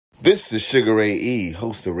This is Sugar Ray E,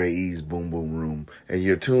 host of Ray E's Boom Boom Room, and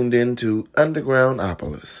you're tuned in to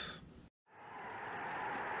Undergroundopolis.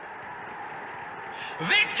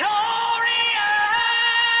 Victorious!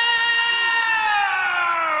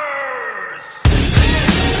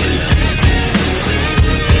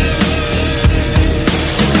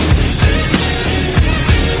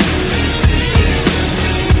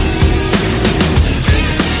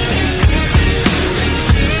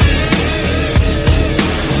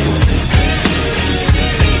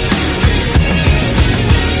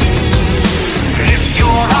 Lift your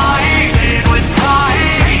eyes in with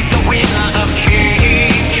pride, face the winds of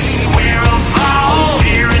change. We're a vow,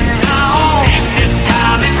 here and now, in this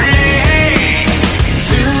time and place.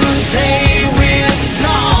 Today we're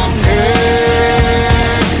stronger.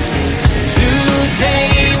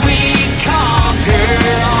 Today we conquer.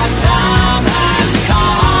 Our time has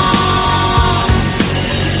come.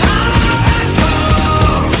 Time has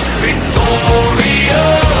come. Victorious,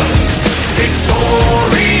 victorious,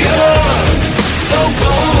 so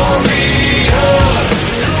glorious,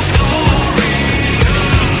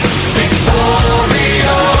 victorious,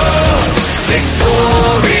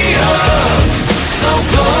 victorious, so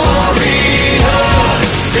glorious,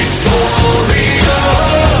 victorious.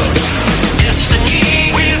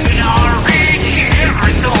 Destiny within our reach,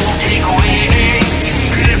 every soul take wing.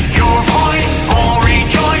 Lift your voice, all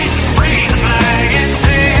rejoice, raise the flag and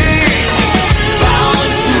sing.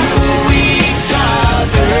 Bound to each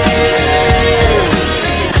other,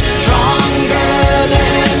 stronger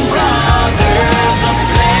than brothers of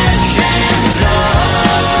flesh and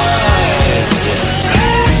blood.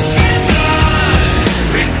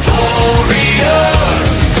 Victorious,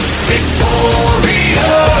 victorious,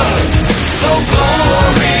 so glorious.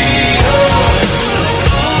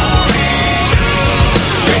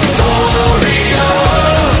 Victorious,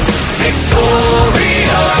 victorious,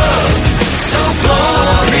 so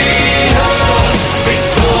glorious.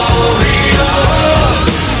 Victorious.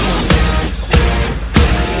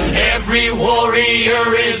 Every warrior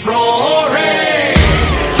is roaring.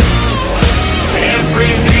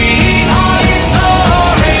 Every beehive is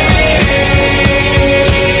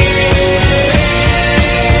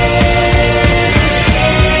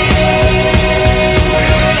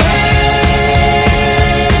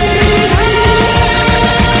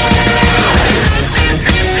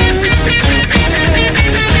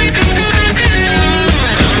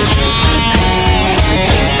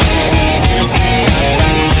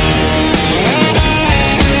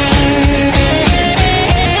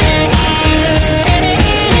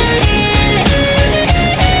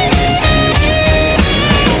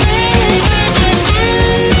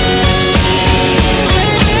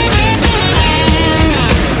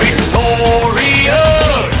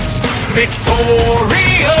victorious,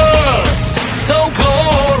 victorious, so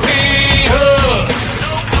glorious,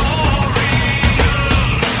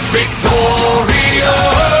 victorious,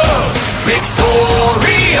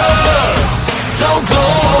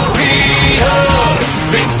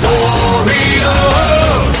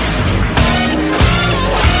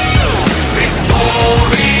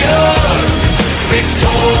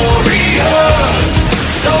 victorious,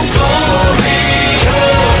 so glorious,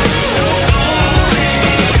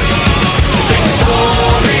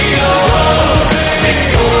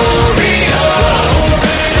 victorious,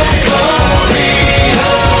 victorious,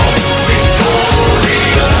 victorious,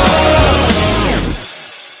 so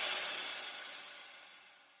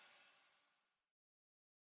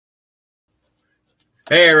glorious.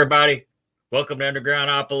 Hey everybody, welcome to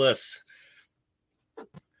Undergroundopolis.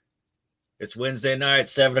 It's Wednesday night,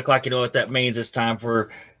 7 o'clock. You know what that means? It's time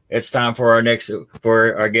for our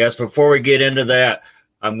guest. Before we get into that,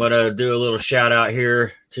 I'm gonna do a little shout out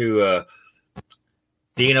here to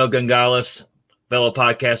Dino Gonzalez, fellow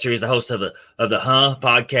podcaster. He's the host of the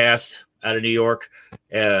podcast out of New York.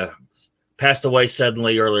 Passed away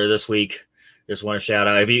suddenly earlier this week. Just want to shout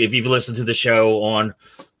out. If you've listened to the show on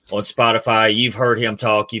Spotify, you've heard him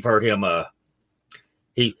talk. You've heard him.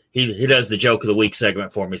 He does the joke of the week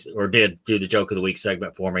segment for me, or did do the joke of the week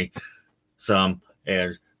segment for me. And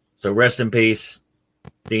so rest in peace,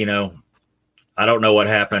 Dino. I don't know what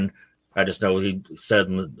happened. I just know he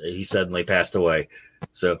suddenly passed away.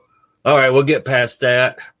 So, all right, we'll get past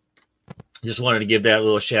that. Just wanted to give that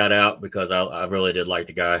little shout out because I really did like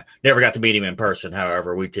the guy. Never got to meet him in person.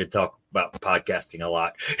 However, we did talk about podcasting a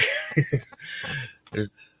lot.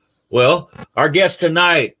 Well, our guest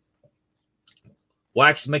tonight,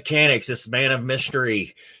 Wax Mekanix, this man of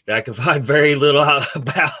mystery that I can find very little out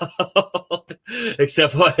about,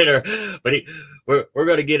 except later. But we're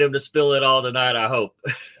going to get him to spill it all tonight, I hope.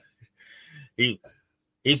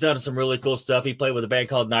 he's done some really cool stuff. He played with a band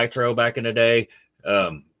called Nitro back in the day.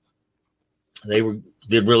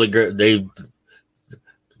 Did really good. They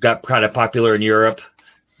got kind of popular in Europe,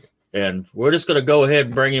 and we're just going to go ahead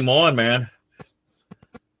and bring him on, man.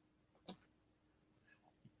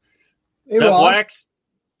 Hey, What's up, Rob. Wax?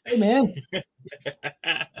 Hey, man.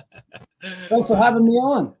 Thanks for having me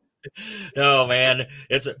on. No, man,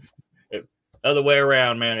 it's other way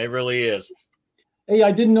around, man. It really is. Hey,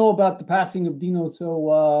 I didn't know about the passing of Dino,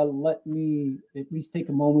 so let me at least take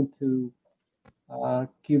a moment to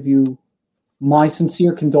give you my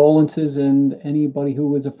sincere condolences and anybody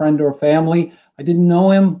who is a friend or a family. I didn't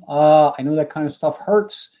know him. I know that kind of stuff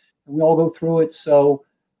hurts, and we all go through it. So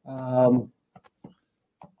I'm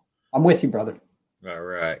with you, brother. All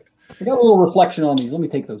right. I got a little reflection on these. Let me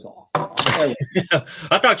take those off.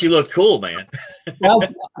 I thought you looked cool, man. Well,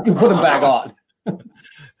 I can put them back on.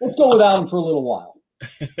 Let's go without them for a little while.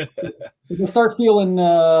 If I start feeling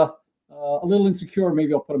a little insecure,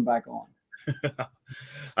 maybe I'll put them back on.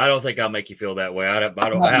 I don't think I'll make you feel that way. I don't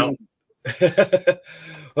know how.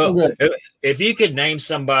 Well, if you could name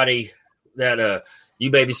somebody that you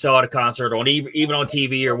maybe saw at a concert, on even on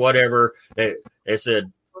TV or whatever, and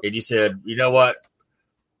you said, you know what,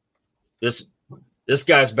 this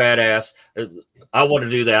guy's badass. I want to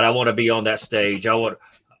do that. I want to be on that stage. I want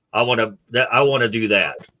to do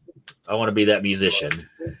that. I want to be that musician.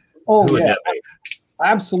 Oh, Who would yeah, that be?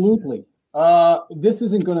 absolutely. This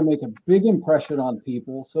isn't going to make a big impression on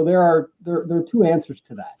people. So there are two answers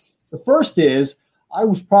to that. The first is I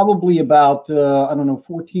was probably about,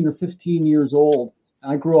 14 or 15 years old.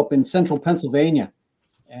 I grew up in central Pennsylvania.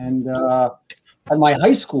 And at my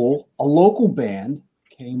high school, a local band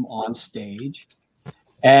came on stage,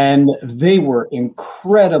 and they were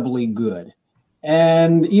incredibly good.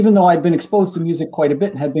 And even though I'd been exposed to music quite a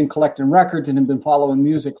bit and had been collecting records and had been following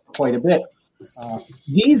music quite a bit,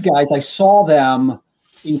 these guys, I saw them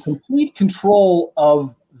in complete control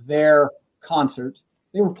of their concert.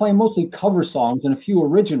 They were playing mostly cover songs and a few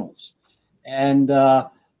originals. And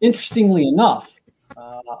interestingly enough,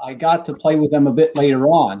 I got to play with them a bit later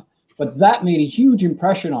on, but that made a huge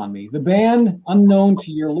impression on me. The band, unknown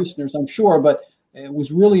to your listeners, I'm sure, but it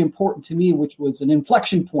was really important to me, which was an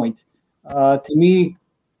inflection point to me.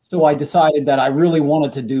 So I decided that I really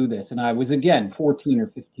wanted to do this. And I was, again, 14 or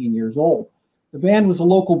 15 years old. The band was a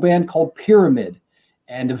local band called Pyramid.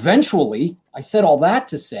 And eventually, I said all that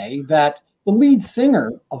to say that the lead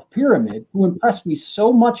singer of Pyramid, who impressed me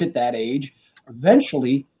so much at that age,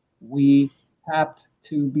 eventually we tapped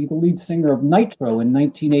to be the lead singer of Nitro in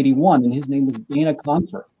 1981, and his name was Dana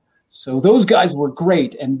Confer. So those guys were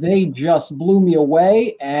great, and they just blew me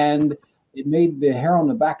away, and it made the hair on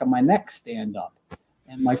the back of my neck stand up.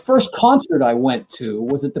 And my first concert I went to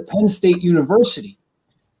was at the Penn State University,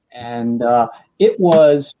 and it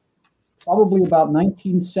was probably about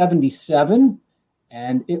 1977,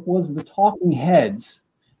 and it was the Talking Heads.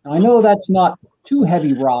 Now, I know that's not too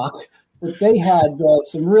heavy rock, but they had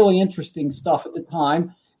some really interesting stuff at the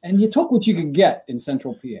time, and you took what you could get in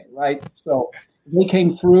Central PA, right? So they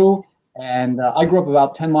came through, and I grew up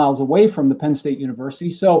about 10 miles away from the Penn State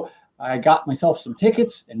University, so I got myself some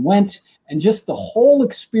tickets and went, and just the whole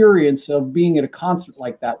experience of being at a concert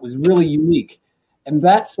like that was really unique, and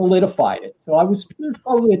that solidified it. So there's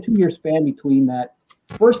probably a 2-year span between that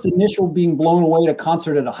first initial being blown away at a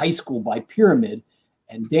concert at a high school by Pyramid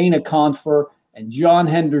and Dana Confer and John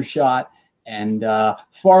Hendershot and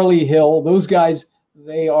Farley Hill. Those guys,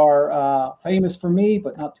 they are famous for me,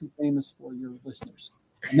 but not too famous for your listeners.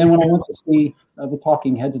 And then when I went to see the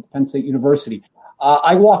Talking Heads at the Penn State University,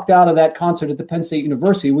 I walked out of that concert at the Penn State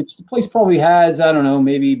University, which the place probably has, I don't know,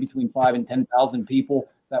 maybe between 5,000 and 10,000 people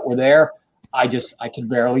that were there. I could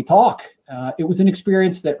barely talk. It was an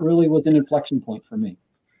experience that really was an inflection point for me.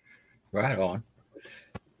 Right on.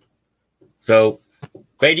 So,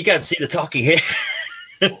 man, you got to see the Talking Heads.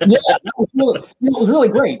 Yeah, it was really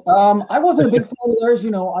great. I wasn't a big fan of theirs.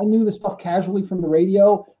 I knew the stuff casually from the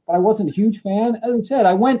radio, but I wasn't a huge fan. As I said,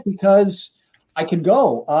 I went because I could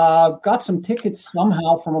go. Got some tickets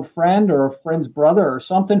somehow from a friend or a friend's brother or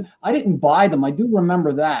something. I didn't buy them. I do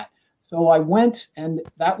remember that. So I went, and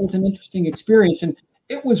that was an interesting experience. And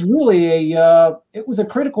it was really a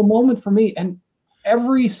critical moment for me. And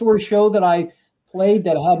every sort of show that I played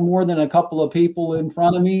that had more than a couple of people in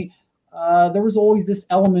front of me, there was always this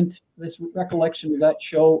element, this recollection of that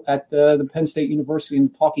show at the Penn State University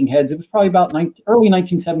and Talking Heads. It was probably about early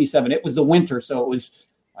 1977. It was the winter, so it was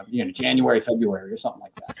January, February, or something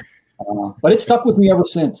like that. But it stuck with me ever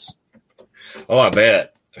since. Oh, I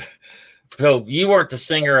bet. So you weren't the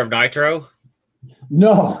singer of Nitro?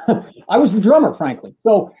 No, I was the drummer, frankly.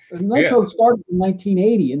 So Nitro started in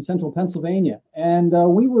 1980 in central Pennsylvania, and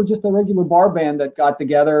we were just a regular bar band that got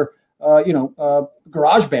together,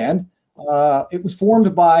 garage band. It was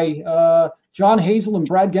formed by John Hazel and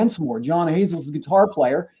Brad Gensimore. John Hazel's the guitar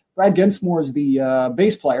player. Brad Gensimore is the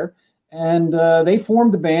bass player. And they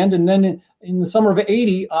formed the band. And then in the summer of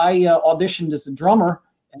 80, I auditioned as a drummer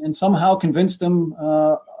and somehow convinced them,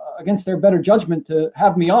 against their better judgment, to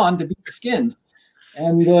have me on to beat the Skins.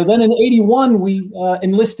 And then in 81, we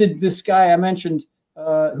enlisted this guy I mentioned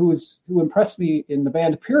who impressed me in the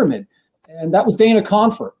band Pyramid. And that was Dana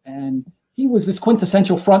Confer. And he was this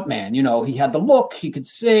quintessential front man. You know, he had the look, he could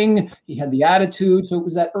sing, he had the attitude. So it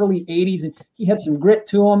was that early 80s, and he had some grit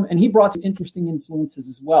to him, and he brought some interesting influences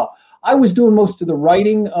as well. I was doing most of the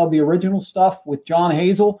writing of the original stuff with John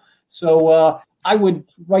Hazel. So I would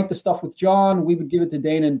write the stuff with John. We would give it to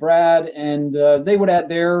Dana and Brad, and they would add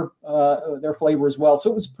their flavor as well. So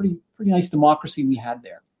it was pretty nice democracy we had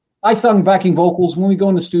there. I sung backing vocals. When we go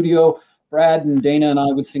in the studio, Brad and Dana and I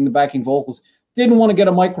would sing the backing vocals. Didn't want to get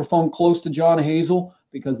a microphone close to John Hazel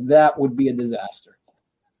because that would be a disaster.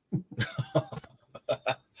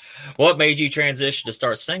 What made you transition to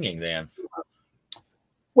start singing then?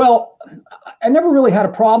 Well, I never really had a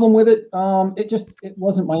problem with it. It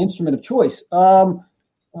wasn't my instrument of choice. The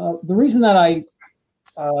reason that I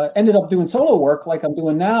ended up doing solo work like I'm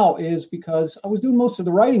doing now is because I was doing most of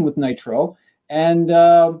the writing with Nitro, and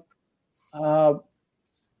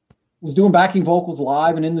was doing backing vocals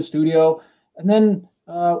live and in the studio. And then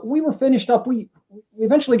we were finished up. We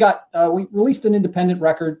eventually we released an independent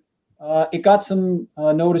record. It got some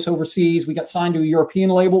notice overseas. We got signed to a European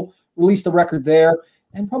label, released a record there.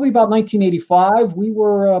 And probably about 1985, we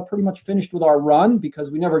were pretty much finished with our run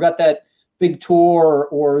because we never got that big tour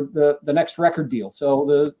or the next record deal. So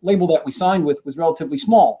the label that we signed with was relatively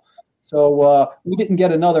small. So we didn't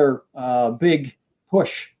get another big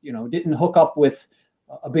push, didn't hook up with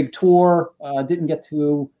a big tour, didn't get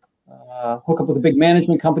to hook up with a big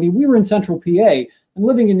management company. We were in central PA, and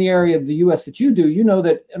living in the area of the U.S. that you do, you know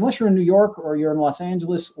that unless you're in New York or you're in Los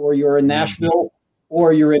Angeles or you're in Nashville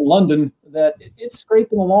or you're in London, that it's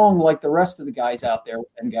scraping along like the rest of the guys out there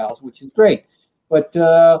and gals, which is great. But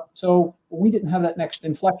so we didn't have that next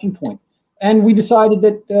inflection point. And we decided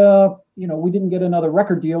that, we didn't get another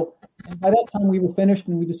record deal. And by that time we were finished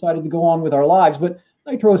and we decided to go on with our lives. But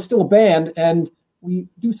Nitro is still a band, and we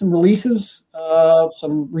do some releases,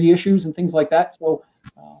 some reissues and things like that. So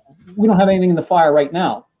we don't have anything in the fire right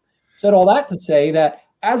now. Said all that to say that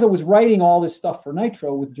as I was writing all this stuff for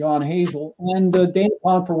Nitro with John Hazel, and Dana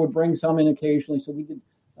Confer would bring some in occasionally, so we did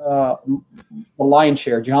the lion's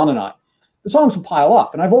share, John and I. The songs would pile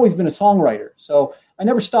up, and I've always been a songwriter, so I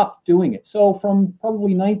never stopped doing it. So from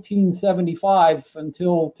probably 1975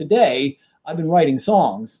 until today, I've been writing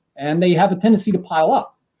songs, and they have a tendency to pile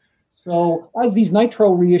up. So as these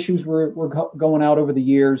Nitro reissues were going out over the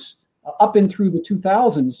years, up and through the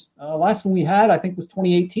 2000s, last one we had, I think, was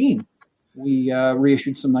 2018. We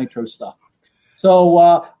reissued some Nitro stuff.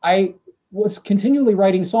 So I was continually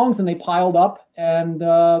writing songs, and they piled up. And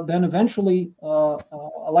then eventually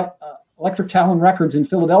Electric Talon Records in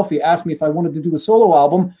Philadelphia asked me if I wanted to do a solo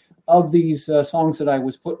album of these songs that I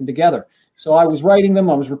was putting together. So I was writing them,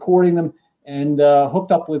 I was recording them, and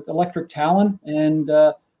hooked up with Electric Talon. And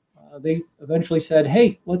they eventually said,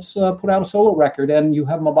 hey, let's put out a solo record, and you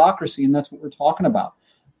have Mobocracy, and that's what we're talking about.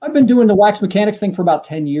 I've been doing the Wax Mekanix thing for about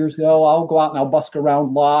 10 years, though. I'll go out and I'll busk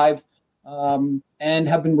around live, and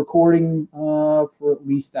have been recording for at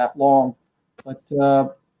least that long. But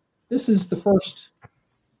this is the first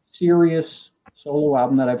serious solo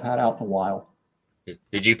album that I've had out in a while.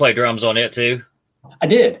 Did you play drums on it too? I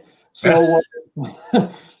did. So,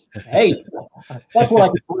 hey, that's what I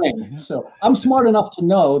could bring. So I'm smart enough to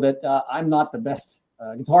know that I'm not the best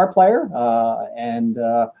guitar player and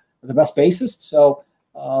the best bassist. So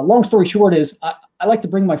long story short is I like to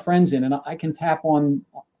bring my friends in, and I can tap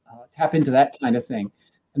into that kind of thing.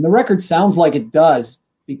 And the record sounds like it does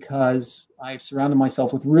because I've surrounded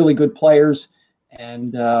myself with really good players,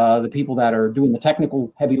 and the people that are doing the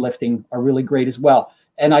technical heavy lifting are really great as well.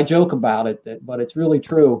 And I joke about it, but it's really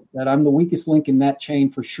true that I'm the weakest link in that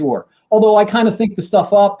chain for sure. Although I kind of think the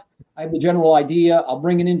stuff up, I have the general idea, I'll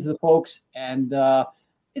bring it into the folks, and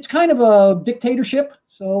it's kind of a dictatorship.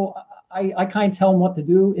 So I kind of tell them what to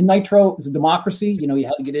do. In Nitro, it was a democracy. You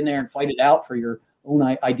had to get in there and fight it out for your own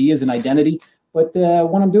ideas and identity. But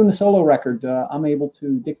when I'm doing the solo record, I'm able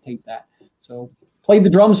to dictate that. So played the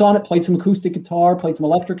drums on it, played some acoustic guitar, played some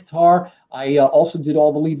electric guitar. I also did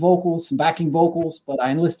all the lead vocals, some backing vocals, but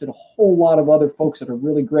I enlisted a whole lot of other folks that are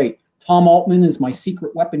really great. Tom Altman is my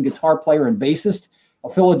secret weapon guitar player and bassist.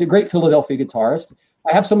 a great Philadelphia guitarist.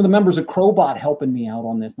 I have some of the members of Crowbot helping me out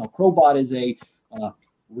on this. Now, Crowbot is a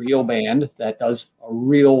real band that does a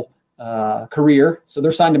real career. So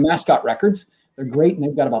they're signed to Mascot Records. They're great, and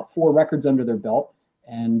they've got about 4 records under their belt.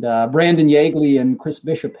 And Brandon Yeagley and Chris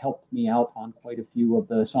Bishop helped me out on quite a few of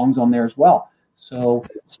the songs on there as well. So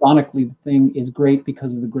sonically, the thing is great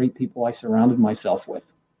because of the great people I surrounded myself with.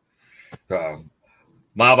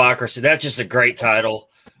 Mobocracy, that's just a great title.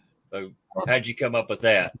 How'd you come up with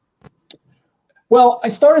that? Well, I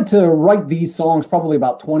started to write these songs probably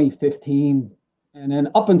about 2015, and then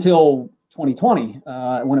up until 2020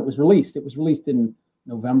 when it was released. It was released in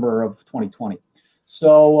November of 2020.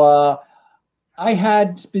 So I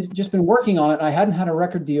had just been working on it. I hadn't had a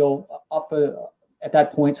record deal up at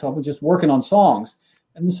that point, so I was just working on songs.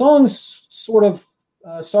 And the songs sort of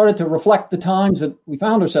started to reflect the times that we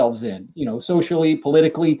found ourselves in, socially,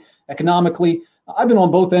 politically, economically. I've been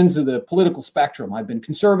on both ends of the political spectrum. I've been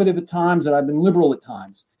conservative at times, and I've been liberal at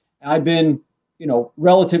times. And I've been,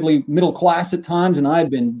 relatively middle class at times, and I've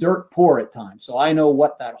been dirt poor at times. So I know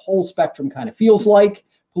what that whole spectrum kind of feels like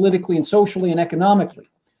politically and socially and economically.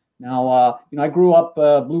 Now, I grew up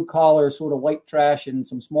blue collar, sort of white trash in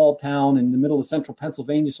some small town in the middle of central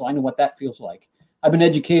Pennsylvania, so I know what that feels like. I've been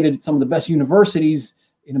educated at some of the best universities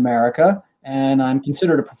in America, and I'm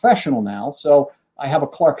considered a professional now. So I have a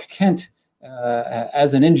Clark Kent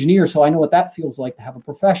as an engineer, so I know what that feels like to have a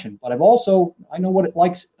profession. But I know what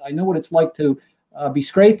it's like to be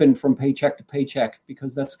scraping from paycheck to paycheck,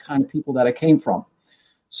 because that's the kind of people that I came from.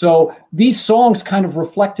 So these songs kind of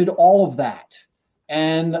reflected all of that.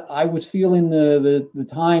 And I was feeling the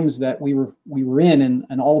times that we were in,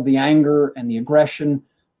 and all of the anger and the aggression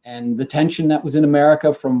and the tension that was in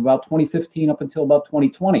America from about 2015 up until about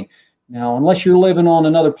 2020. Now, unless you're living on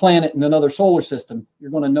another planet in another solar system, you're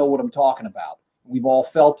going to know what I'm talking about. We've all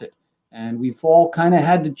felt it, and we've all kind of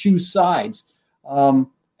had to choose sides. And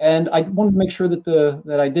I wanted to make sure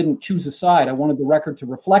that I didn't choose a side. I wanted the record to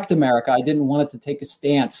reflect America. I didn't want it to take a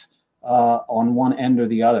stance on one end or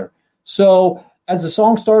the other. So as the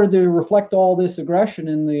song started to reflect all this aggression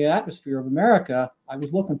in the atmosphere of America, I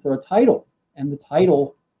was looking for a title, and the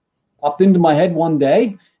title popped into my head one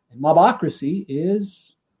day, and Mobocracy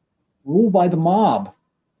is ruled by the mob.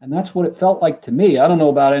 And that's what it felt like to me. I don't know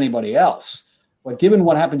about anybody else, but given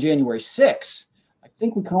what happened January 6th, I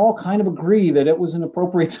think we can all kind of agree that it was an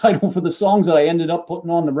appropriate title for the songs that I ended up putting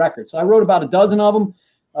on the record. So I wrote about a dozen of them,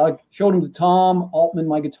 showed them to Tom Altman,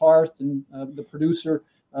 my guitarist, and the producer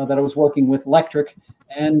that I was working with, Electric.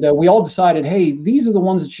 And we all decided, hey, these are the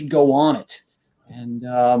ones that should go on it. And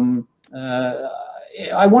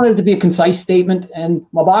I wanted it to be a concise statement, and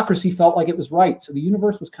Mobocracy felt like it was right. So the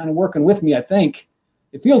universe was kind of working with me, I think.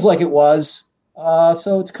 It feels like it was.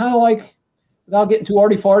 So it's kind of like, without getting too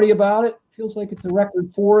arty-farty about it, feels like it's a record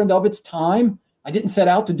for and of its time. I didn't set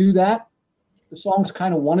out to do that. The songs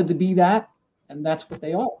kind of wanted to be that, and that's what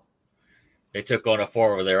they are. They took on a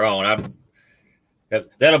form of their own.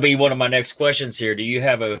 That'll be one of my next questions here. Do you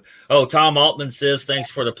have Tom Altman says, thanks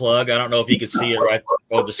for the plug. I don't know if you can see it right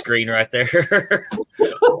on the screen right there.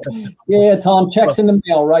 Yeah, Tom, checks in the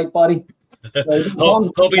mail, right, buddy? So,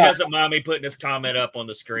 hope he doesn't mind me putting his comment up on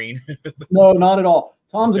the screen. No, not at all.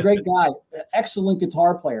 Tom's a great guy, excellent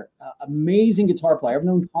guitar player, amazing guitar player. I've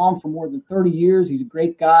known Tom for more than 30 years. He's a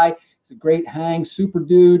great guy. He's a great hang, super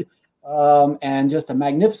dude, and just a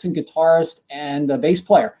magnificent guitarist and a bass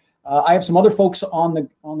player. I have some other folks on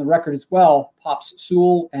the record as well. Pops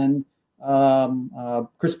Sewell and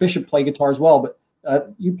Chris Bishop play guitar as well.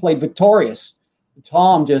 But you played Victorious.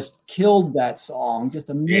 Tom just killed that song. Just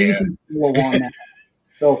amazing solo on that.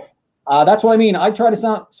 So that's what I mean. I try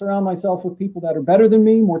to surround myself with people that are better than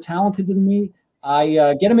me, more talented than me.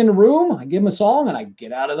 I get them in the room. I give them a song, and I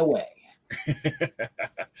get out of the way.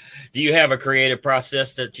 Do you have a creative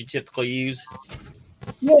process that you typically use?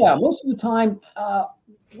 Yeah, most of the time.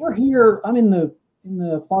 We're here. I'm in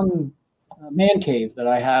the fun man cave that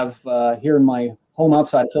I have here in my home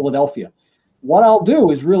outside of Philadelphia. What I'll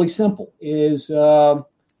do is really simple. Is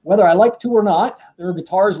whether I like to or not, there are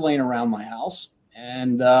guitars laying around my house,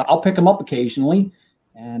 and I'll pick them up occasionally,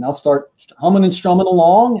 and I'll start humming and strumming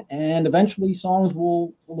along, and eventually songs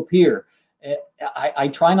will appear. I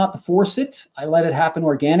try not to force it. I let it happen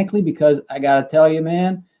organically, because I got to tell you,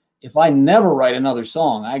 man, if I never write another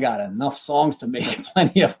song, I got enough songs to make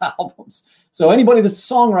plenty of albums. So anybody that's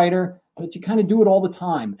a songwriter, but you kind of do it all the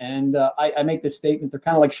time. And I make this statement, they're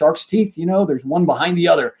kind of like shark's teeth, there's one behind the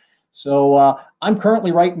other. So I'm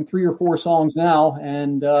currently writing 3 or 4 songs now,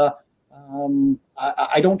 and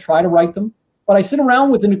I don't try to write them, but I sit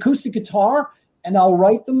around with an acoustic guitar and I'll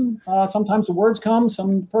write them. Sometimes the words come,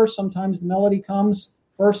 sometimes the melody comes.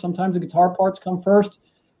 first. Sometimes the guitar parts come first.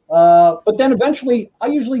 But then eventually, I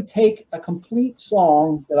usually take a complete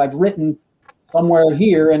song that I've written somewhere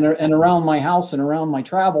here and around my house and around my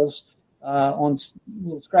travels on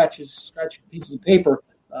little scratch pieces of paper,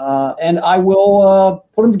 and I will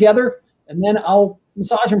put them together, and then I'll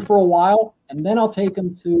massage them for a while, and then I'll take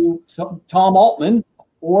them to Tom Altman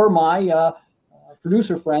or my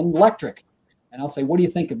producer friend Electric, and I'll say, what do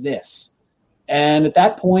you think of this? And at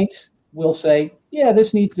that point, we'll say, yeah,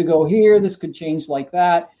 this needs to go here. This could change like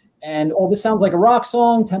that. And, oh, this sounds like a rock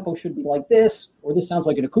song. Tempo should be like this. Or this sounds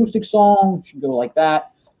like an acoustic song. Should go like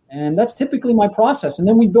that. And that's typically my process. And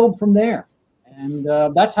then we build from there. And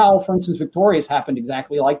that's how, for instance, Victorious happened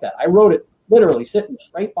exactly like that. I wrote it literally sitting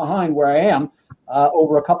right behind where I am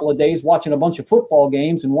over a couple of days, watching a bunch of football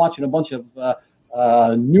games and watching a bunch of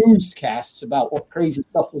newscasts about what crazy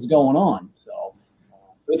stuff was going on. So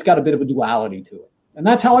it's got a bit of a duality to it. And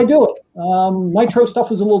that's how I do it. Nitro stuff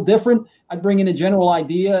was a little different. I'd bring in a general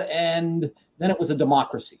idea, and then it was a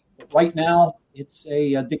democracy. But right now, it's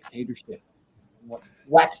a dictatorship. What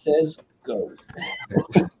Wax says goes.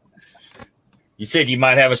 You said you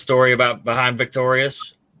might have a story behind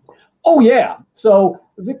Victorious? Oh, yeah. So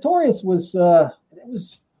Victorious was, I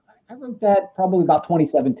wrote that probably about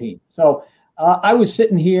 2017. So I was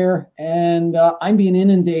sitting here, and I'm being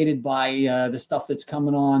inundated by the stuff that's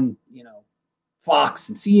coming on, Fox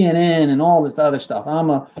and CNN and all this other stuff. I'm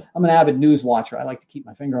an avid news watcher. I like to keep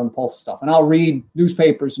my finger on the pulse of stuff, and I'll read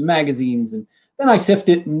newspapers and magazines, and then I sift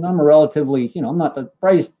it. And I'm a relatively, I'm not the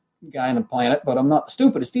brightest guy on the planet, but I'm not the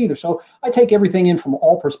stupidest either. So I take everything in from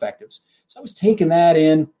all perspectives. So I was taking that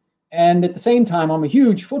in, and at the same time, I'm a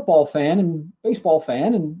huge football fan and baseball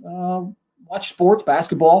fan, and watch sports,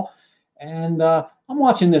 basketball, and I'm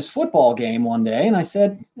watching this football game one day, and I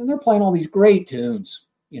said, and they're playing all these great tunes.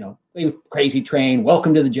 Crazy Train,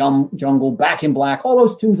 Welcome to the Jungle, Back in Black, all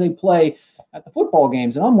those tunes they play at the football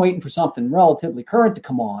games. And I'm waiting for something relatively current to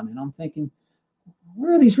come on. And I'm thinking,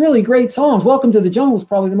 where are these really great songs? Welcome to the Jungle is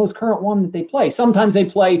probably the most current one that they play. Sometimes they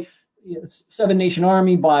play Seven Nation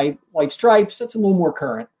Army by White Stripes. That's a little more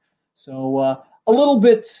current. So a little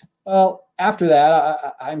bit after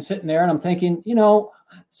that, I'm sitting there and I'm thinking,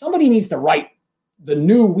 somebody needs to write the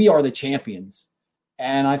new We Are the Champions.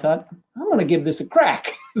 And I thought, I'm going to give this a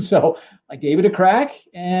crack. So I gave it a crack,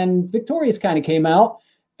 and Victorious kind of came out.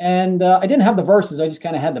 And I didn't have the verses. I just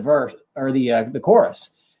kind of had the verse or the chorus.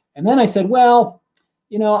 And then I said, well,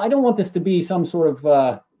 I don't want this to be some sort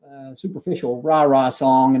of superficial rah-rah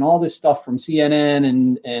song, and all this stuff from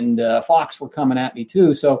CNN and Fox were coming at me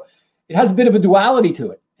too. So it has a bit of a duality to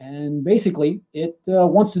it. And basically, it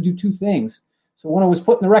wants to do two things. So when I was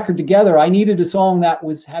putting the record together, I needed a song that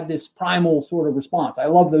had this primal sort of response. I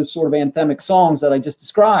love those sort of anthemic songs that I just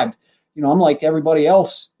described. I'm like everybody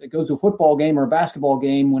else that goes to a football game or a basketball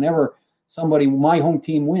game. Whenever my home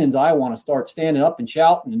team wins, I want to start standing up and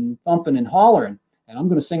shouting and thumping and hollering. And I'm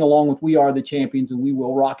going to sing along with We Are the Champions, and we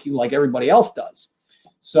will rock you like everybody else does.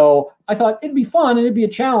 So I thought it'd be fun and it'd be a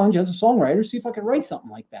challenge as a songwriter, see if I could write something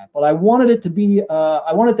like that. But I wanted it to be,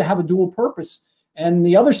 I wanted to have a dual purpose. And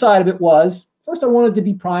the other side of it was, first, I wanted to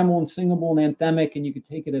be primal and singable and anthemic, and you could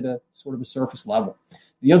take it at a sort of a surface level.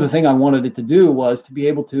 The other thing I wanted it to do was to be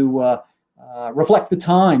able to reflect the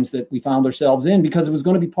times that we found ourselves in, because it was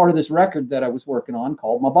going to be part of this record that I was working on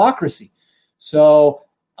called Mobocracy. So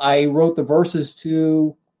I wrote the verses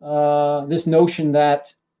to this notion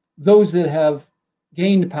that those that have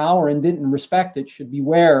gained power and didn't respect it should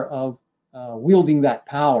beware of wielding that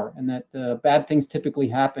power, and that bad things typically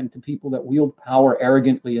happen to people that wield power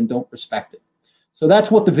arrogantly and don't respect it. So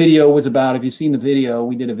that's what the video was about. If you've seen the video,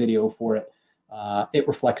 we did a video for it. It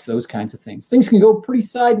reflects those kinds of things. Things can go pretty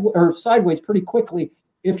sideways pretty quickly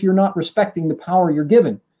if you're not respecting the power you're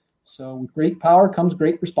given. So with great power comes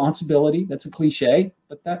great responsibility. That's a cliche,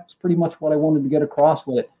 but that's pretty much what I wanted to get across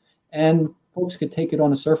with it. And folks could take it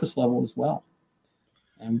on a surface level as well.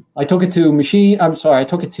 And I took it to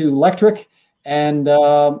Electric, and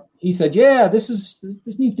he said, yeah, this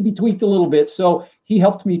needs to be tweaked a little bit. So he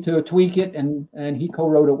helped me to tweak it, and he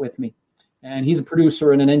co-wrote it with me. And he's a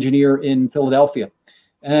producer and an engineer in Philadelphia.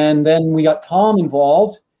 And then we got Tom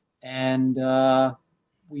involved, and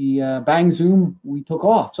we bang zoom, we took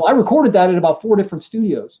off. So I recorded that at about 4 different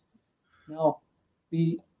studios. Now,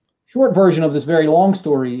 the short version of this very long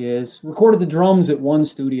story is recorded the drums at one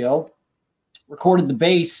studio, recorded the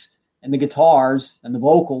bass and the guitars and the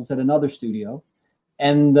vocals at another studio,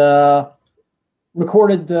 and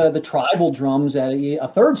recorded the tribal drums at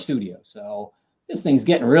a third studio. So this thing's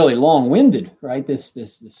getting really long-winded, right?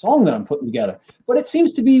 This song that I'm putting together, but it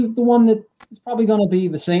seems to be the one that is probably going to be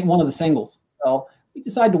one of the singles. So we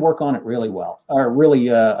decided to work on it really well, or really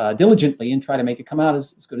diligently, and try to make it come out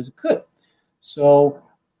as good as it could. So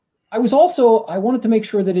I wanted to make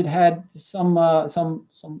sure that it had some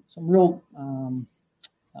real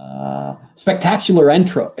spectacular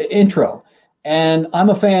intro. And I'm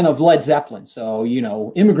a fan of Led Zeppelin. So,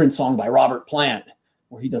 Immigrant Song by Robert Plant,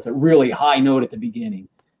 where he does a really high note at the beginning.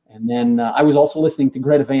 And then I was also listening to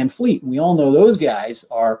Greta Van Fleet. We all know those guys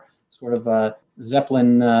are sort of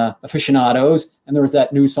Zeppelin aficionados. And there was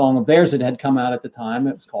that new song of theirs that had come out at the time.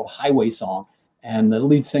 It was called Highway Song. And the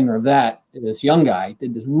lead singer of that, this young guy,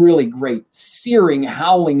 did this really great, searing,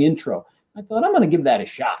 howling intro. I thought, I'm going to give that a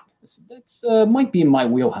shot. That might be in my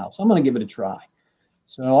wheelhouse. I'm going to give it a try.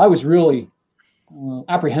 So I was really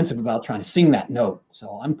apprehensive about trying to sing that note.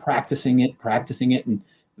 So I'm practicing it. And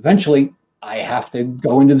eventually I have to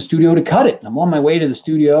go into the studio to cut it. And I'm on my way to the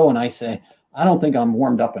studio, and I say, I don't think I'm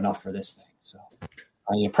warmed up enough for this thing. So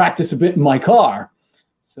I practice a bit in my car.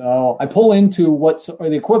 So I pull into what's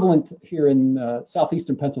the equivalent here in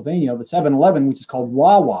southeastern Pennsylvania of a 7-Eleven, which is called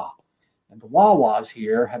Wawa. And the Wawas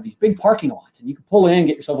here have these big parking lots, and you can pull in,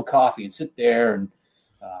 get yourself a coffee, and sit there and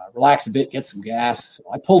relax a bit, get some gas. So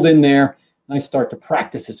I pulled in there, and I start to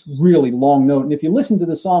practice this really long note. And if you listen to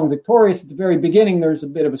the song Victorious at the very beginning, there's a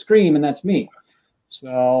bit of a scream, and that's me.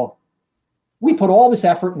 So we put all this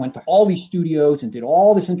effort and went to all these studios and did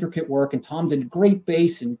all this intricate work, and Tom did great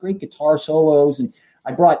bass and great guitar solos, and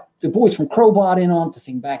I brought the boys from Crowbot in on to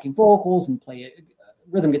sing backing vocals and play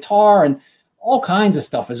rhythm guitar, and all kinds of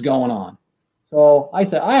stuff is going on. So I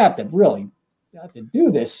said, I have to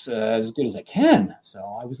do this as good as I can. So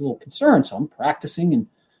I was a little concerned. So I'm practicing, and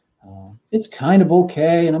it's kind of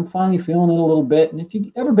okay. And I'm finally feeling it a little bit. And if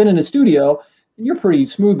you've ever been in a studio, and you're pretty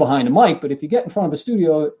smooth behind a mic, but if you get in front of a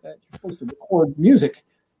studio that you're supposed to record music,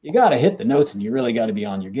 you got to hit the notes, and you really got to be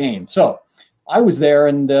on your game. So I was there,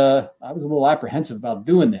 and I was a little apprehensive about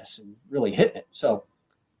doing this and really hitting it. So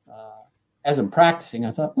as I'm practicing,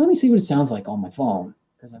 I thought, let me see what it sounds like on my phone,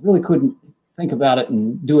 because I really couldn't think about it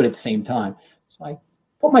and do it at the same time. So I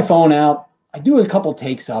put my phone out. I do a couple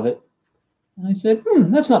takes of it, and I said,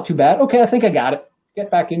 that's not too bad. Okay, I think I got it. Get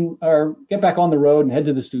back on the road and head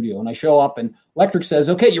to the studio. And I show up, and Electric says,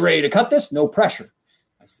 okay, you ready to cut this? No pressure.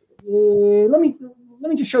 I said, let me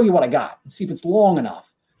just show you what I got and see if it's long enough.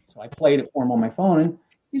 So I played it for him on my phone, and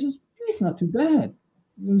he says, it's not too bad.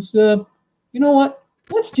 He goes, you know what?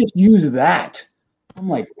 Let's just use that. I'm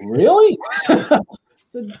like, really? I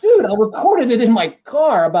said, dude, I recorded it in my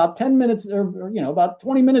car about 10 minutes or about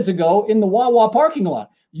 20 minutes ago in the Wawa parking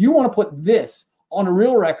lot. You want to put this on a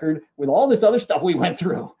real record with all this other stuff we went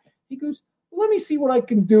through? He goes, let me see what I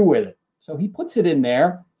can do with it. So he puts it in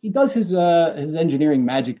there. He does his engineering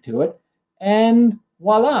magic to it, and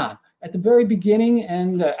voila. At the very beginning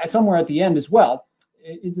and somewhere at the end as well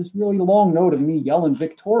is this really long note of me yelling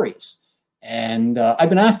Victorious. And I've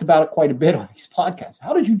been asked about it quite a bit on these podcasts.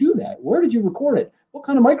 How did you do that? Where did you record it? What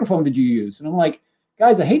kind of microphone did you use? And I'm like,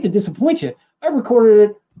 guys, I hate to disappoint you. I recorded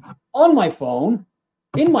it on my phone,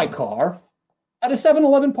 in my car, at a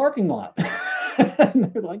 7-Eleven parking lot.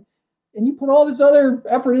 And they're like, and you put all this other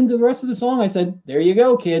effort into the rest of the song. I said, there you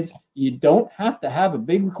go, kids. You don't have to have a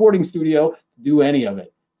big recording studio to do any of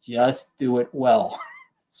it. Just do it well.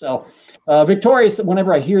 So Victorious,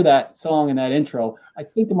 whenever I hear that song and that intro, I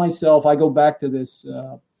think to myself, I go back to this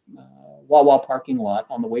Wawa parking lot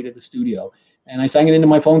on the way to the studio. And I sang it into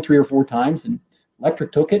my phone 3 or 4 times, and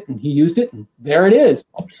Electric took it and he used it, and there it is.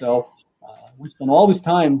 So we spent all this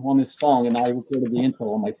time on this song, and I recorded the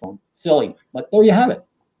intro on my phone. Silly, but there you have it.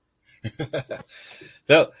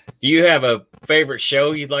 So do you have a favorite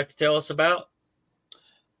show you'd like to tell us about?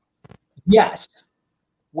 Yes.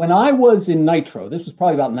 When I was in Nitro, this was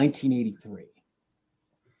probably about 1983.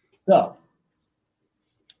 So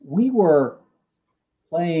we were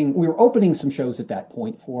opening some shows at that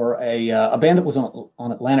point for a band that was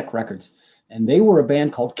on Atlantic Records, and they were a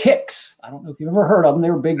band called Kix. I don't know if you've ever heard of them. They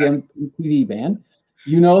were a big MTV band.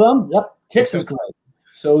 You know them? Yep. Kix is great.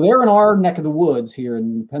 So they're in our neck of the woods here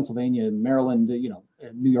in Pennsylvania, Maryland,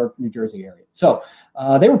 New York, New Jersey area. So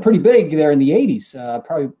they were pretty big there in the 80s,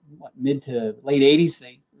 probably mid to late 80s.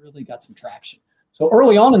 They really got some traction. So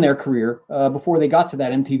early on in their career, before they got to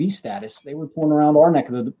that MTV status, they were touring around our neck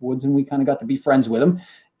of the woods, and we kind of got to be friends with them.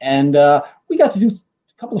 And we got to do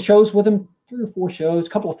a couple of shows with them, 3 or 4 shows, a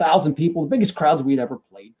couple of thousand people, the biggest crowds we'd ever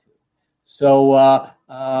played to. So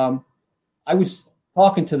I was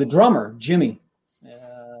talking to the drummer, Jimmy.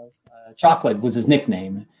 Chocolate was his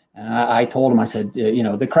nickname. And I told him, I said,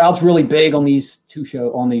 the crowd's really big on these 2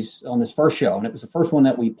 shows, on this first show. And it was the first one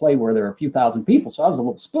that we played where there were a few thousand people. So I was a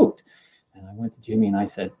little spooked. And I went to Jimmy and I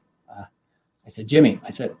said, Jimmy,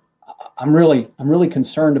 I'm really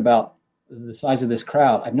concerned about the size of this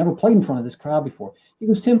crowd. I've never played in front of this crowd before. He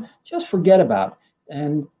goes, Tim, just forget about it.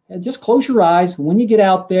 And just close your eyes. When you get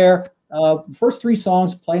out there, first 3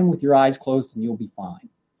 songs, play them with your eyes closed and you'll be fine.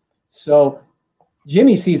 So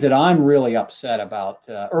Jimmy sees that I'm really upset about,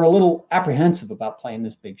 or a little apprehensive about playing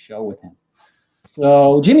this big show with him.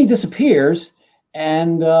 So Jimmy disappears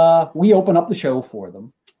and we open up the show for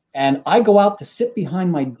them. And I go out to sit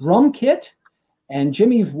behind my drum kit and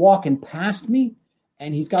Jimmy's walking past me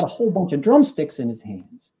and he's got a whole bunch of drumsticks in his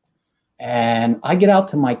hands. And I get out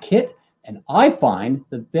to my kit and I find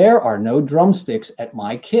that there are no drumsticks at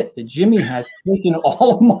my kit, that Jimmy has taken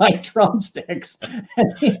all of my drumsticks.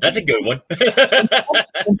 That's a good one.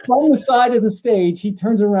 And from the side of the stage, he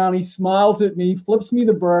turns around, he smiles at me, flips me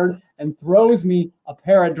the bird, and throws me a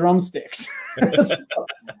pair of drumsticks.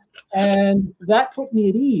 And that put me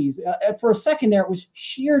at ease. For a second there, it was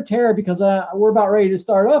sheer terror because we're about ready to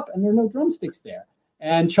start up and there are no drumsticks there.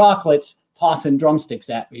 And Chocolate's tossing drumsticks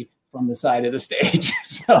at me from the side of the stage.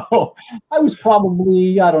 So I was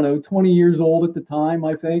probably, 20 years old at the time,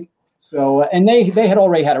 I think. So, and they had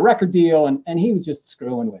already had a record deal and he was just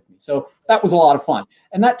screwing with me. So that was a lot of fun.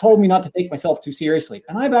 And that told me not to take myself too seriously.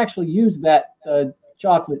 And I've actually used that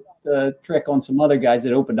Chocolate trick on some other guys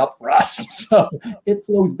that opened up for us. So it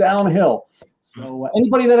flows downhill. So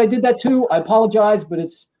anybody that I did that to, I apologize, but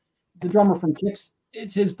it's the drummer from Kix.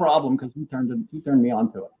 It's his problem because he turned me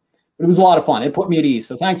on to it. But it was a lot of fun. It put me at ease.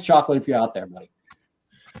 So thanks, Chocolate, if you're out there, buddy.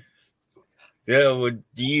 Yeah.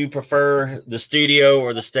 Do you prefer the studio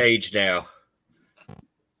or the stage now?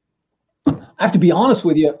 I have to be honest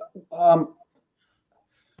with you.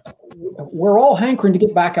 We're all hankering to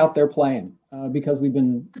get back out there playing because we've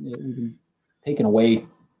been taken away.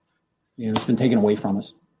 It's been taken away from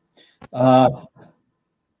us.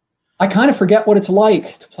 I kind of forget what it's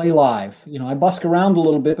like to play live. I busk around a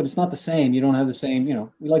little bit, but it's not the same. You don't have the same,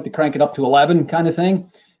 we like to crank it up to 11 kind of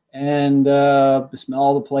thing. And the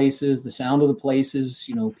smell of the places, the sound of the places,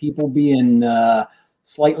 people being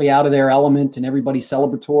slightly out of their element and everybody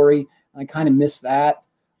celebratory. I kind of miss that.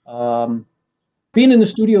 Being in the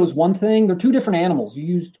studio is one thing. They're 2 different animals. You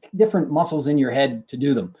use different muscles in your head to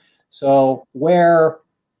do them. So where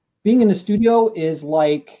being in the studio is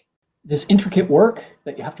like this intricate work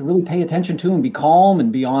that you have to really pay attention to and be calm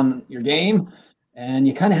and be on your game. And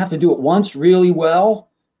you kind of have to do it once really well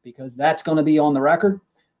because that's going to be on the record.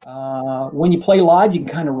 When you play live, you can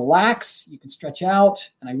kind of relax, you can stretch out.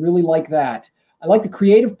 And I really like that. I like the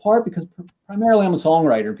creative part because primarily I'm a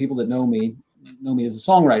songwriter. People that know me as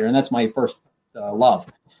a songwriter, and that's my first love.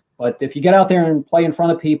 But if you get out there and play in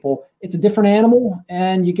front of people, it's a different animal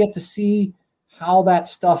and you get to see how that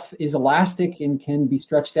stuff is elastic and can be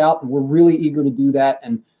stretched out. And we're really eager to do that.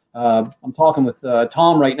 And I'm talking with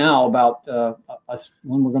Tom right now about us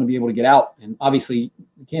when we're going to be able to get out. And obviously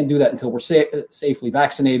we can't do that until we're safely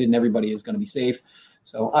vaccinated and everybody is going to be safe.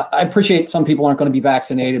 So I appreciate some people aren't going to be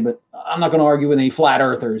vaccinated, but I'm not going to argue with any flat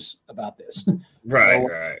earthers about this. Right,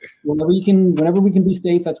 so right. Whenever we can be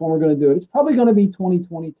safe, that's when we're going to do it. It's probably going to be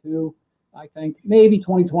 2022, I think, maybe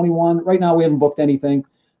 2021. Right now we haven't booked anything.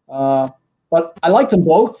 But I like them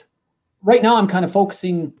both. Right now, I'm kind of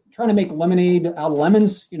trying to make lemonade out of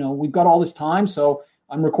lemons. We've got all this time, so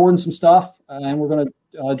I'm recording some stuff, and we're going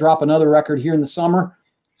to drop another record here in the summer.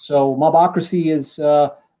 So Mobocracy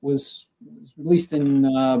was released in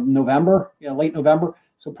November, late November.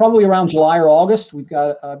 So probably around July or August,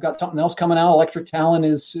 I've got something else coming out. Electric Talent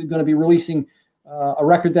is going to be releasing a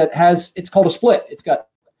record it's called a split.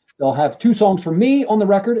 They'll have 2 songs from me on the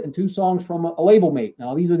record and 2 songs from a label mate.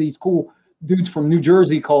 Now these are these cool dudes from New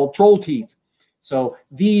Jersey called Troll Teeth. So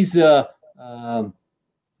these raucous,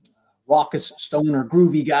 stoner,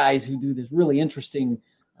 groovy guys who do this really interesting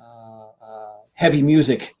heavy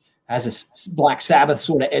music has a Black Sabbath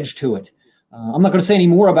sort of edge to it. I'm not going to say any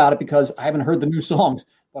more about it because I haven't heard the new songs,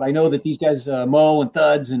 but I know that these guys, Mo and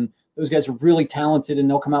Thuds, and those guys are really talented and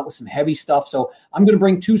they'll come out with some heavy stuff. So I'm going to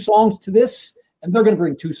bring 2 songs to this and they're going to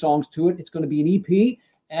bring 2 songs to it. It's going to be an EP.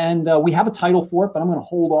 And we have a title for it, but I'm going to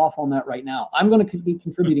hold off on that right now. I'm going to be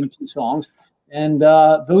contributing 2 songs. And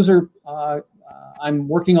those are, I'm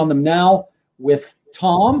working on them now with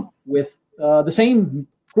Tom, with the same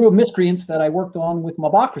crew of miscreants that I worked on with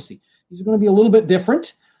Mobocracy. These are going to be a little bit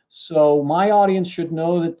different. So my audience should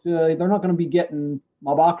know that they're not going to be getting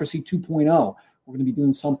Mobocracy 2.0. We're going to be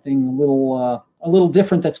doing something a little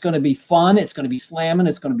different that's going to be fun. It's going to be slamming.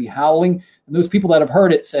 It's going to be howling. And those people that have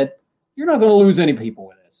heard it said, you're not going to lose any people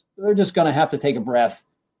with this. They're just going to have to take a breath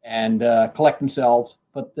and collect themselves,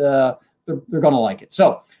 but they're going to like it.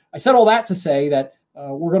 So I said all that to say that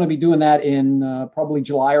We're going to be doing that in probably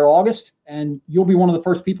July or August, and you'll be one of the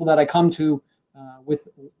first people that I come to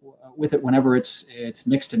with it whenever it's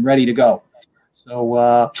mixed and ready to go.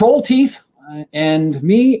 So Troll Teeth and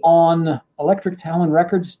me on Electric Talon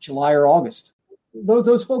Records, July or August.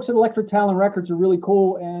 Those folks at Electric Talon Records are really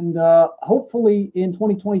cool, and hopefully in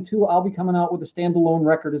 2022 I'll be coming out with a standalone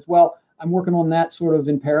record as well. I'm working on that sort of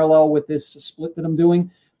in parallel with this split that I'm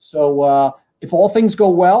doing. So if all things go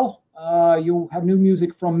well, you'll have new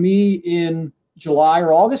music from me in July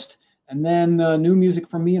or August, and then new music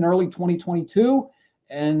from me in early 2022,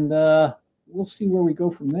 and we'll see where we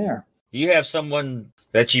go from there. Do you have someone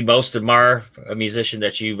that you most admire, a musician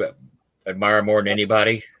that you admire more than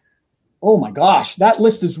anybody? Oh my gosh, that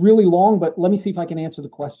list is really long, but let me see if I can answer the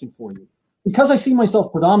question for you. Because I see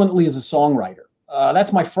myself predominantly as a songwriter,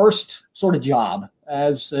 that's my first sort of job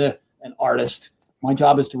as an artist. My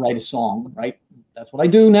job is to write a song, right? That's what I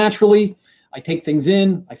do naturally. I take things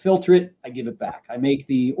in, I filter it, I give it back. I make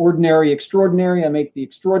the ordinary extraordinary, I make the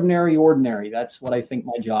extraordinary ordinary. That's what I think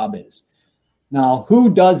my job is. Now, who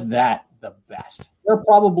does that the best? There are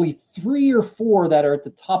probably 3 or 4 that are at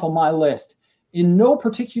the top of my list in no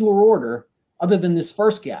particular order other than this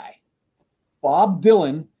first guy. Bob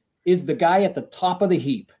Dylan is the guy at the top of the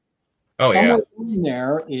heap. Oh, Somewhere in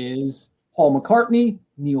there is Paul McCartney,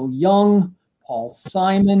 Neil Young, Paul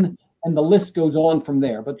Simon, and the list goes on from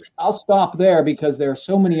there. But I'll stop there because there are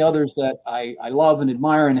so many others that I love and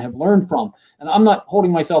admire and have learned from. And I'm not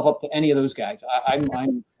holding myself up to any of those guys.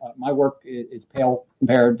 My work is pale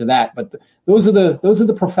compared to that. But those are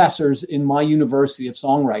the professors in my University of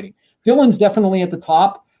Songwriting. Dylan's definitely at the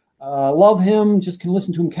top. Love him. Just can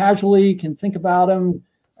listen to him casually. Can think about him.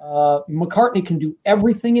 McCartney can do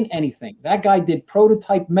everything and anything. That guy did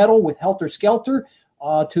prototype metal with Helter Skelter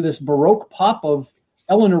to this Baroque pop of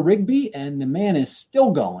Eleanor Rigby, and the man is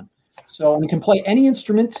still going. So he can play any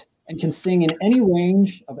instrument and can sing in any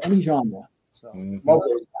range of any genre. So love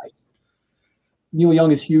those guys. Neil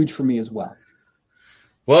Young is huge for me as well.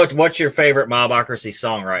 What's your favorite Mobocracy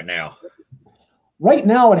song right now? Right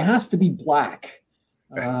now, it has to be Black.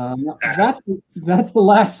 That's the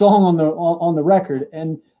last song on the record,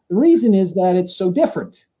 and the reason is that it's so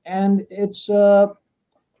different, and it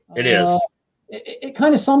is. It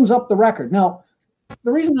kind of sums up the record. Now,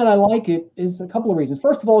 the reason that I like it is a couple of reasons.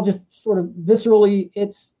 First of all, just sort of viscerally,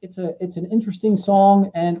 it's an interesting song,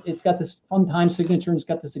 and it's got this fun time signature, and it's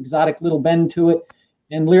got this exotic little bend to it,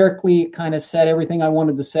 and lyrically, it kind of said everything I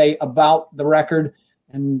wanted to say about the record,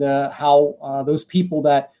 and how those people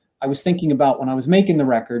that I was thinking about when I was making the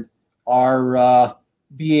record are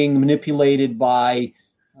being manipulated by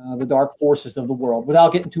the dark forces of the world.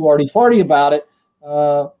 Without getting too arty-farty about it,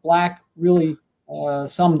 Black really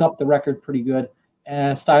summed up the record pretty good,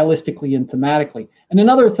 stylistically and thematically. And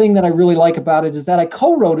another thing that I really like about it is that I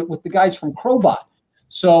co-wrote it with the guys from Crobot.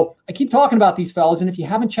 So I keep talking about these fellas, and if you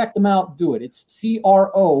haven't checked them out, do it. It's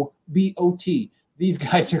Crobot. These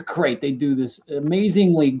guys are great. They do this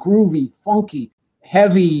amazingly groovy, funky,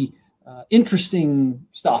 heavy, interesting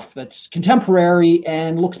stuff that's contemporary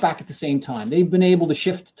and looks back at the same time. They've been able to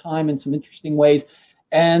shift time in some interesting ways,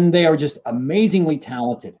 and they are just amazingly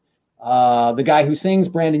talented. The guy who sings,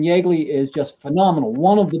 Brandon Yeagley, is just phenomenal.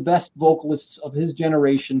 One of the best vocalists of his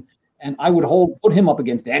generation, and I would put him up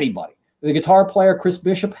against anybody. The guitar player, Chris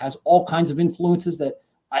Bishop, has all kinds of influences that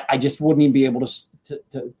I just wouldn't even be able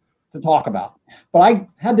to talk about. But I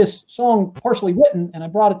had this song partially written, and I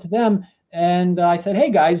brought it to them, and I said, hey,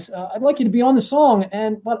 guys, I'd like you to be on the song,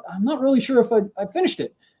 but I'm not really sure if I finished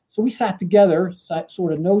it. So we sat together,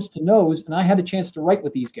 sort of nose to nose, and I had a chance to write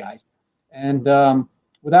with these guys. And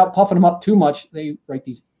without puffing them up too much, they write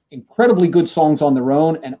these incredibly good songs on their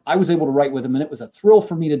own, and I was able to write with them, and it was a thrill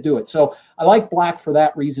for me to do it. So I like Black for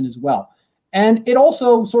that reason as well. And it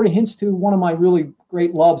also sort of hints to one of my really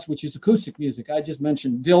great loves, which is acoustic music. I just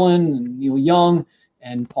mentioned Dylan and Neil Young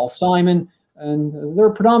and Paul Simon, and they're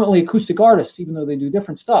predominantly acoustic artists, even though they do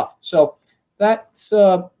different stuff. So that's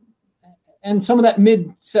and some of that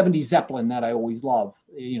mid-70s Zeppelin that I always love.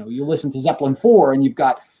 You know, you listen to Zeppelin 4, and you've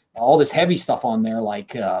got all this heavy stuff on there,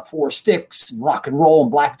 like Four Sticks, and Rock and Roll,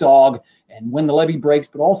 and Black Dog, and When the Levee Breaks.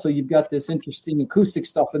 But also you've got this interesting acoustic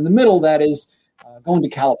stuff in the middle that is Going to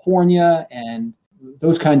California and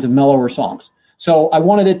those kinds of mellower songs. So I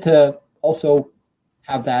wanted it to also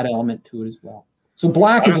have that element to it as well. So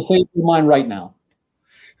Black is a favorite of mine right now.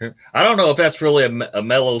 I don't know if that's really a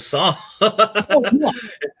mellow song. Oh, no.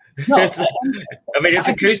 No, it's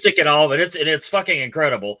acoustic and all, but it's fucking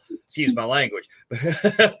incredible. Excuse my language.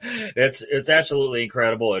 It's absolutely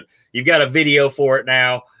incredible. And you've got a video for it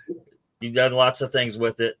now. You've done lots of things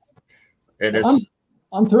with it, and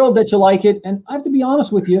I'm thrilled that you like it. And I have to be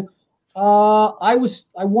honest with you. I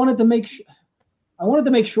wanted to make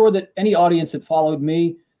sure that any audience that followed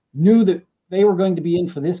me knew that they were going to be in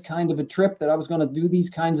for this kind of a trip, that I was going to do these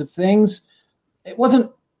kinds of things. I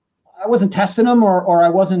wasn't testing them, or I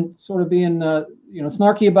wasn't sort of being,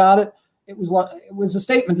 snarky about it. It was a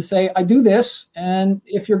statement to say, I do this, and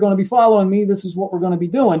if you're going to be following me, this is what we're going to be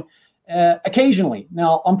doing. Occasionally.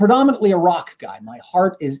 Now, I'm predominantly a rock guy. My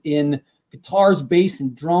heart is in guitars, bass,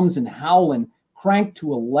 and drums, and howling, cranked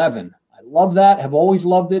to 11. I love that. Have always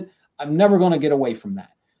loved it. I'm never going to get away from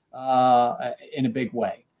that in a big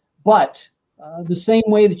way. But the same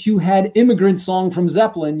way that you had Immigrant Song from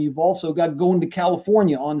Zeppelin, you've also got Going to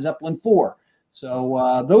California on Zeppelin 4.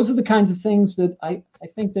 So those are the kinds of things that I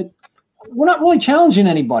think that we're not really challenging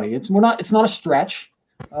anybody. It's not a stretch.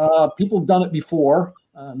 People have done it before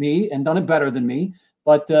me and done it better than me,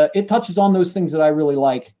 but it touches on those things that I really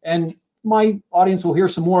like. And my audience will hear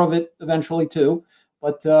some more of it eventually too.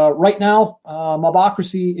 But right now,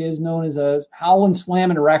 Mobocracy is known as a howlin'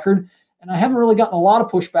 slammin' record. And I haven't really gotten a lot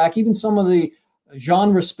of pushback. Even some of the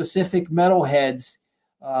genre-specific metalheads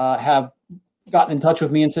have gotten in touch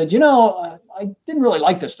with me and said, I didn't really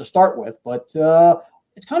like this to start with, but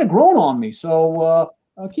it's kind of grown on me. So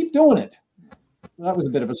keep doing it. That was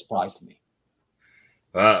a bit of a surprise to me.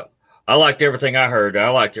 I liked everything I heard. I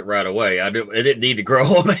liked it right away. It didn't need to grow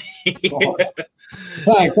on me.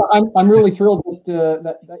 Thanks. I'm really thrilled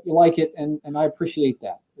that you like it, and I appreciate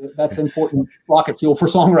that. That's important rocket fuel for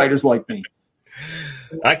songwriters like me.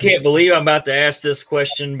 I can't believe I'm about to ask this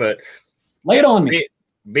question, but lay it on me.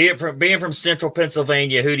 Being from Central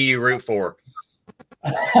Pennsylvania, who do you root for?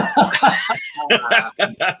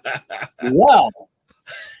 Well,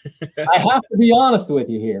 I have to be honest with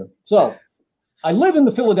you here. So I live in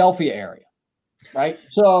the Philadelphia area, right?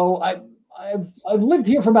 So I've lived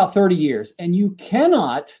here for about 30 years, and you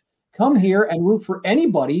cannot come here and root for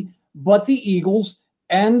anybody but the Eagles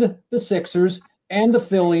and the Sixers and the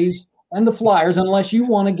Phillies and the Flyers unless you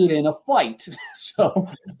want to get in a fight. So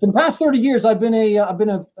for the past 30 years, I've been a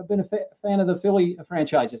fan of the Philly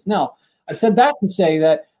franchises. Now, I said that to say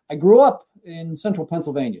that I grew up in Central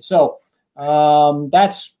Pennsylvania. So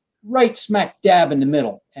that's right smack dab in the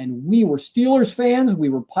middle. And we were Steelers fans. We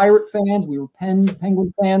were Pirate fans. We were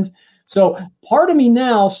Penguin fans. So part of me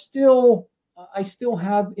now I still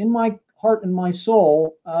have in my heart and my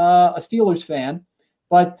soul a Steelers fan.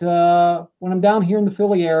 But when I'm down here in the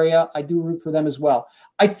Philly area, I do root for them as well.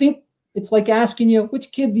 I think it's like asking you,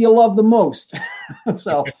 which kid do you love the most?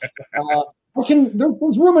 So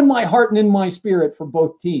there's room in my heart and in my spirit for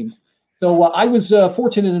both teams. So I was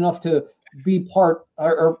fortunate enough to be part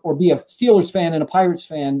or be a Steelers fan and a Pirates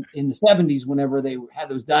fan in the 70s whenever they had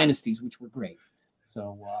those dynasties, which were great.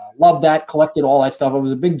 So loved that, collected all that stuff. I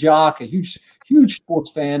was a big jock, a huge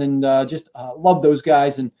sports fan, and just loved those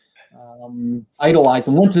guys and idolized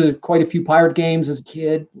them. Went to quite a few Pirate games as a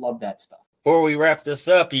kid. Loved that stuff. Before we wrap this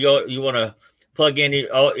up, you want to plug in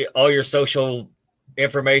all your social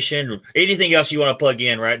information, anything else you want to plug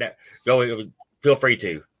in right now? Go, feel free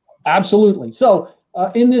to. Absolutely. So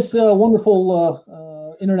in this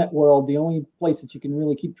wonderful internet world, the only place that you can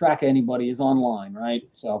really keep track of anybody is online, right?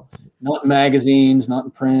 So not in magazines, not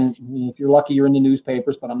in print. If you're lucky, you're in the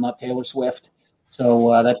newspapers, but I'm not Taylor Swift.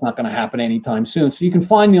 So that's not going to happen anytime soon. So you can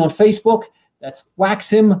find me on Facebook. That's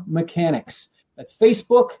Wax Mekanix. That's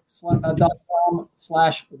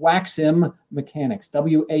Facebook.com/Waxim Mekanix.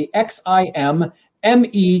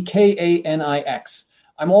 WAXIMMEKANIX.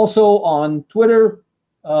 I'm also on Twitter,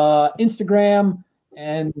 Instagram,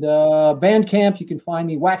 and Bandcamp. You can find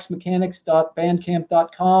me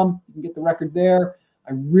waxmekanix.bandcamp.com. You can get the record there.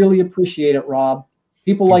 I really appreciate it, Rob.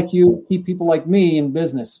 People like you keep people like me in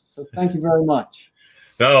business. So thank you very much.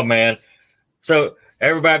 Oh, man. So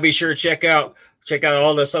everybody be sure to check out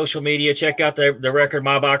all the social media. Check out the record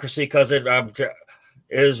Mobocracy, because it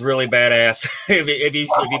is really badass. if you've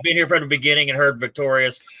been here from the beginning and heard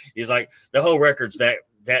Victorious, he's like, the whole record's that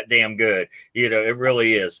damn good. It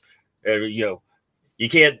really is. You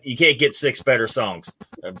can't get six better songs.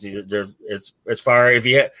 It's fire.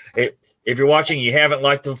 If you're watching, you haven't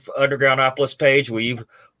liked the Undergroundopolis page,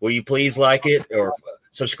 will you please like it or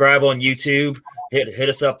subscribe on YouTube? Hit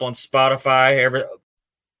us up on Spotify.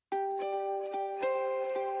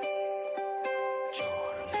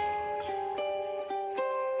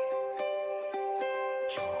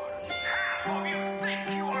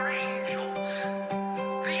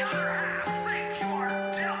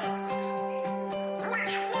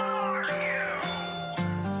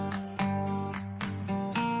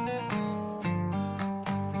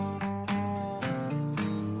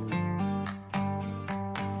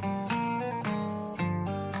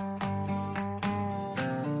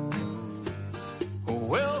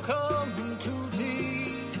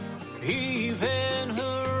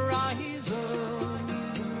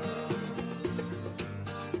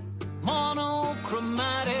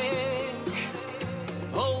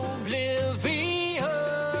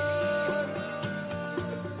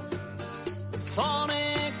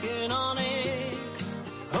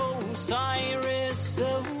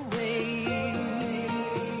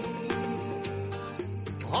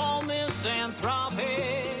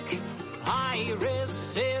 misanthropic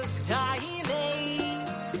irises dilate.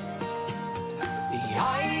 The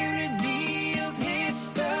irony of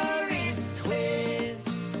history's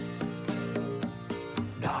twist.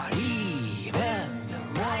 Not even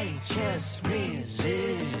the righteous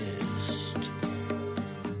resist.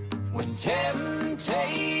 When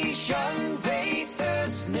temptation baits the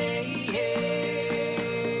snake,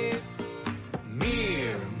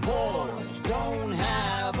 mere mortals don't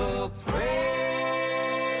have a prayer.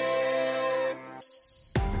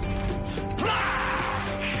 Black,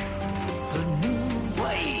 the new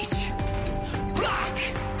weight. Black,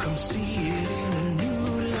 come see it in a new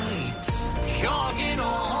light. Jogging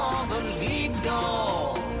on the lead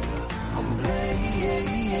dog. I'm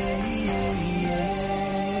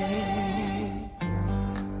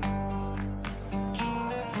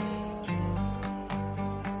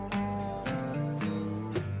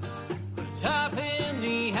Tap in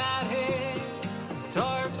the attic,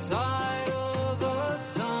 dark side of the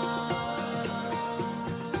sun.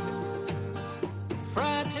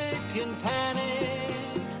 Frantic and panic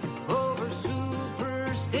over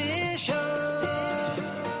superstition.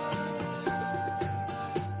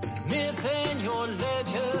 Myth and your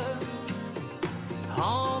legend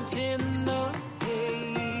haunting the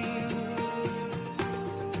haze.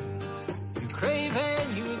 You crave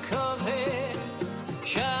and you covet,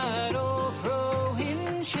 shadow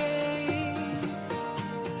throwing shade.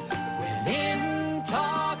 When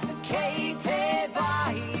intoxicated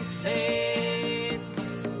by sin,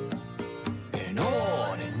 an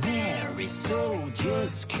ordinary soul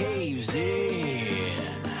just caves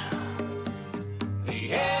in.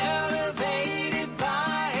 Elevated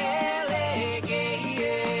by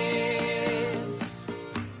elegance,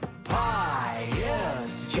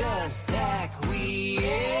 pious just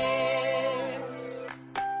acquiesce.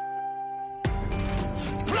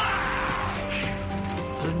 Black,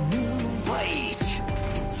 the new weight.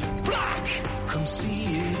 Black, come see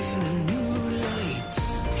it in a new light.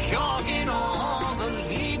 Jogging on the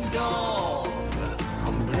lead dog.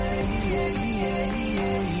 I'm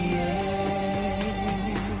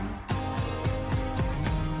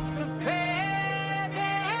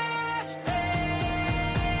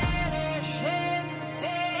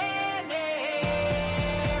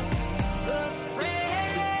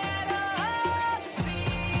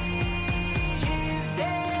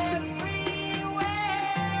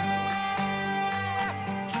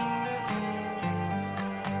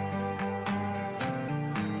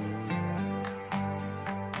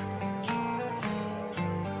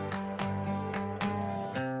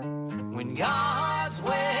When God's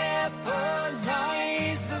weaponize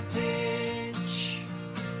the pitch,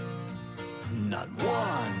 not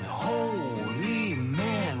one holy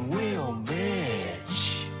man will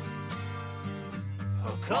bitch.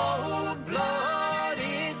 A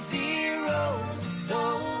cold-blooded zero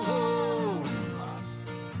soul,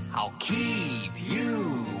 I'll keep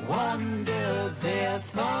you under their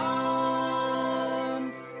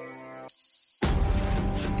thumb.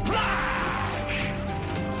 Black,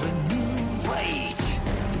 the new weight.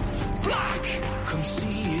 Black, come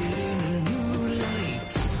see it in a new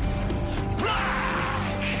light.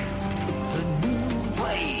 Black, the new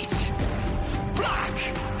weight. Black,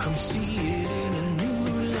 come see it in a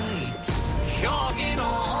new light. Jogging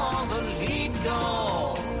on the lead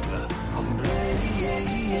dog. I'm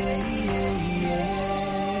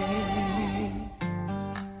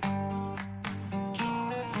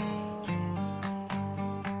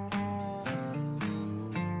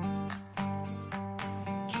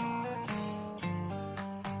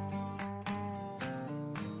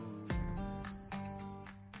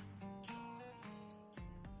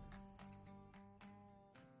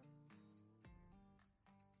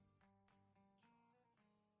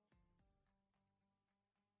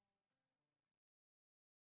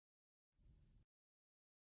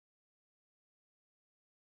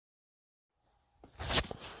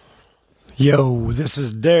Yo, this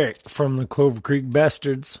is Derek from the Clover Creek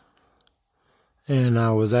Bastards, and I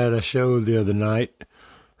was at a show the other night.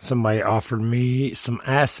 Somebody offered me some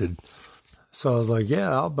acid, so I was like, yeah,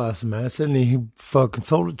 I'll buy some acid, and he fucking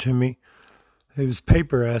sold it to me. It was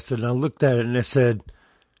paper acid, and I looked at it, and it said,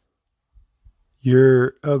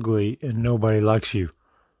 "You're ugly, and nobody likes you."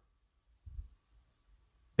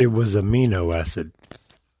 It was amino acid.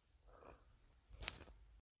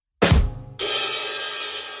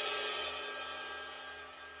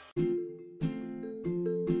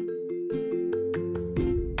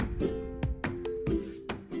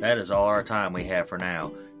 That is all our time we have for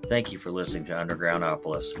now. Thank you for listening to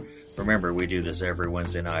Undergroundopolis. Remember, we do this every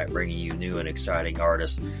Wednesday night, bringing you new and exciting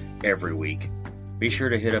artists every week. be sure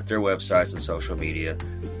to hit up their websites and social media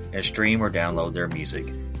and stream or download their music.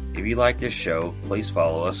 If you like this show, please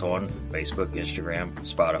follow us on Facebook, Instagram,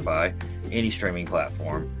 Spotify, any streaming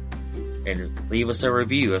platform, and leave us a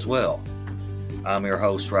review as well. I'm your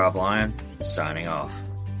host, Rob Lyon, signing off.